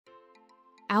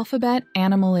Alphabet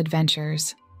Animal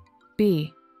Adventures.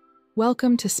 B.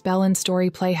 Welcome to Spell and Story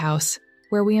Playhouse,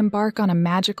 where we embark on a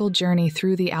magical journey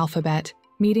through the alphabet,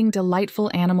 meeting delightful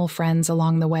animal friends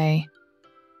along the way.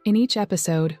 In each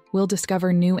episode, we'll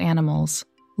discover new animals,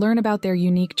 learn about their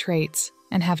unique traits,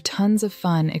 and have tons of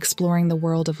fun exploring the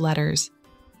world of letters.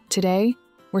 Today,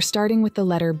 we're starting with the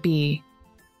letter B.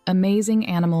 Amazing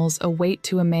animals await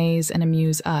to amaze and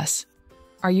amuse us.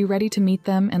 Are you ready to meet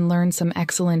them and learn some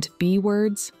excellent B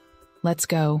words? Let's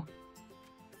go.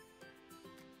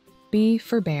 B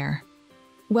for bear.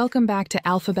 Welcome back to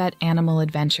Alphabet Animal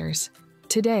Adventures.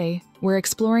 Today, we're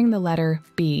exploring the letter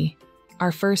B.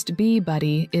 Our first B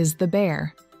buddy is the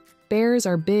bear. Bears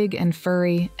are big and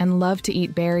furry and love to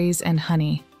eat berries and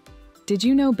honey. Did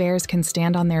you know bears can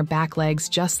stand on their back legs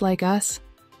just like us?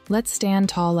 Let's stand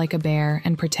tall like a bear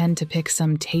and pretend to pick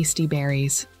some tasty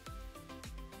berries.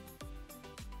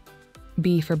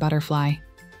 B for butterfly.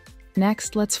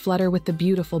 Next, let's flutter with the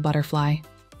beautiful butterfly.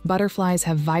 Butterflies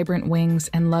have vibrant wings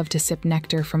and love to sip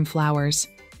nectar from flowers.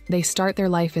 They start their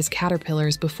life as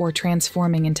caterpillars before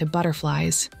transforming into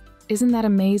butterflies. Isn't that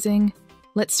amazing?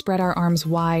 Let's spread our arms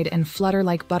wide and flutter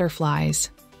like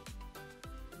butterflies.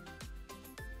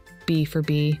 B for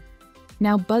bee.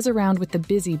 Now buzz around with the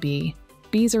busy bee.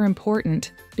 Bees are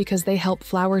important because they help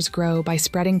flowers grow by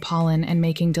spreading pollen and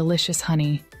making delicious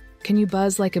honey. Can you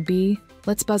buzz like a bee?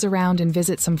 Let's buzz around and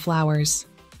visit some flowers.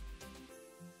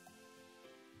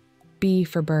 B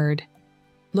for bird.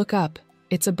 Look up,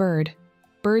 it's a bird.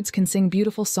 Birds can sing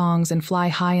beautiful songs and fly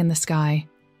high in the sky.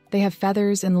 They have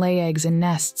feathers and lay eggs in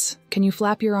nests. Can you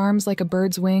flap your arms like a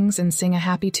bird's wings and sing a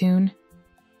happy tune?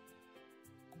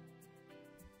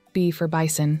 B for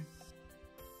bison.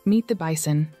 Meet the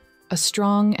bison, a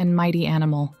strong and mighty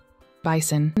animal.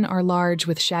 Bison are large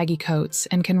with shaggy coats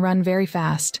and can run very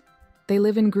fast. They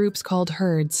live in groups called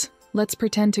herds. Let's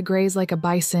pretend to graze like a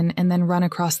bison and then run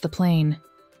across the plain.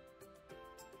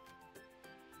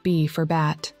 B for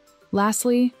bat.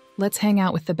 Lastly, let's hang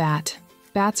out with the bat.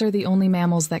 Bats are the only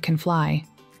mammals that can fly.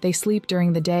 They sleep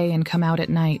during the day and come out at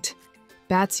night.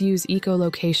 Bats use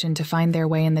echolocation to find their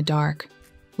way in the dark.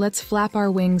 Let's flap our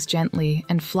wings gently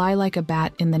and fly like a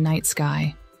bat in the night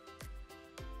sky.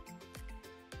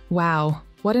 Wow,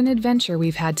 what an adventure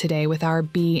we've had today with our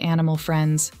bee animal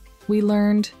friends. We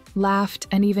learned, laughed,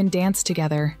 and even danced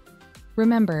together.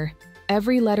 Remember,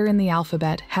 every letter in the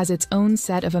alphabet has its own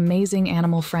set of amazing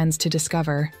animal friends to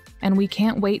discover, and we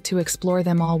can't wait to explore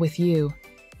them all with you.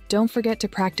 Don't forget to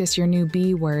practice your new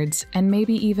B words and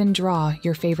maybe even draw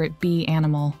your favorite bee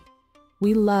animal.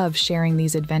 We love sharing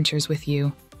these adventures with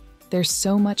you. There's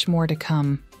so much more to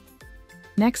come.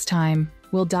 Next time,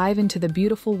 we'll dive into the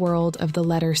beautiful world of the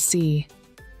letter C.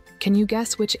 Can you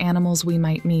guess which animals we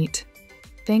might meet?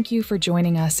 Thank you for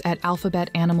joining us at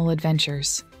Alphabet Animal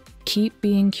Adventures. Keep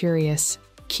being curious,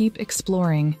 keep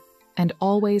exploring, and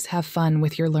always have fun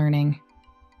with your learning.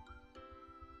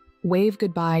 Wave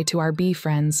goodbye to our bee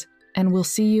friends, and we'll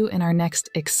see you in our next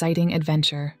exciting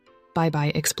adventure.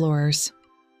 Bye-bye, explorers.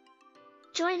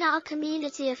 Join our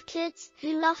community of kids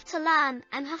who love to learn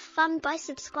and have fun by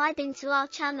subscribing to our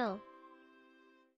channel.